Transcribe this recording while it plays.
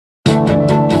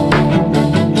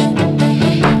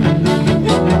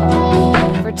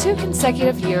2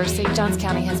 consecutive years, St. Johns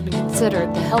County has been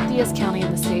considered the healthiest county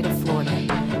in the state of Florida.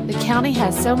 The county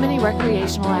has so many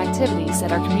recreational activities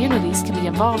that our communities can be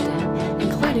involved in,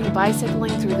 including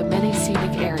bicycling through the many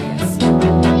scenic areas.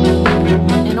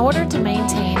 In order to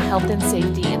maintain health and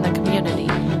safety in the community,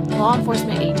 law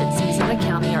enforcement agencies in the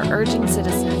county are urging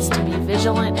citizens to be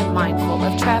vigilant and mindful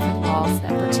of traffic laws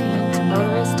that pertain to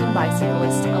motorists and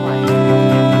bicyclists alike.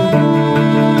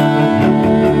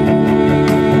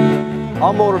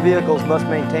 All motor vehicles must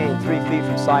maintain 3 feet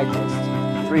from cyclists,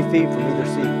 3 feet from either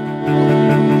seat.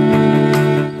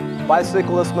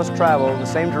 Bicyclists must travel in the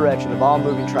same direction of all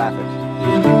moving traffic.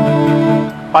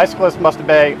 Bicyclists must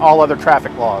obey all other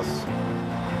traffic laws.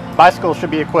 Bicycles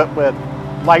should be equipped with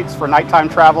lights for nighttime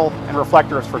travel and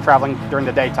reflectors for traveling during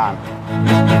the daytime.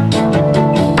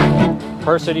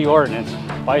 Per city ordinance,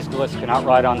 bicyclists cannot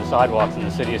ride on the sidewalks in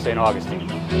the city of St. Augustine.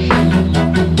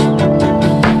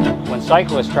 When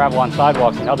cyclists travel on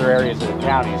sidewalks in other areas of the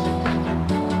counties,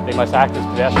 they must act as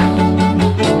pedestrians.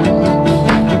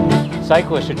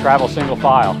 Cyclists should travel single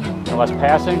file unless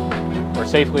passing or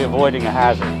safely avoiding a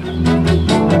hazard.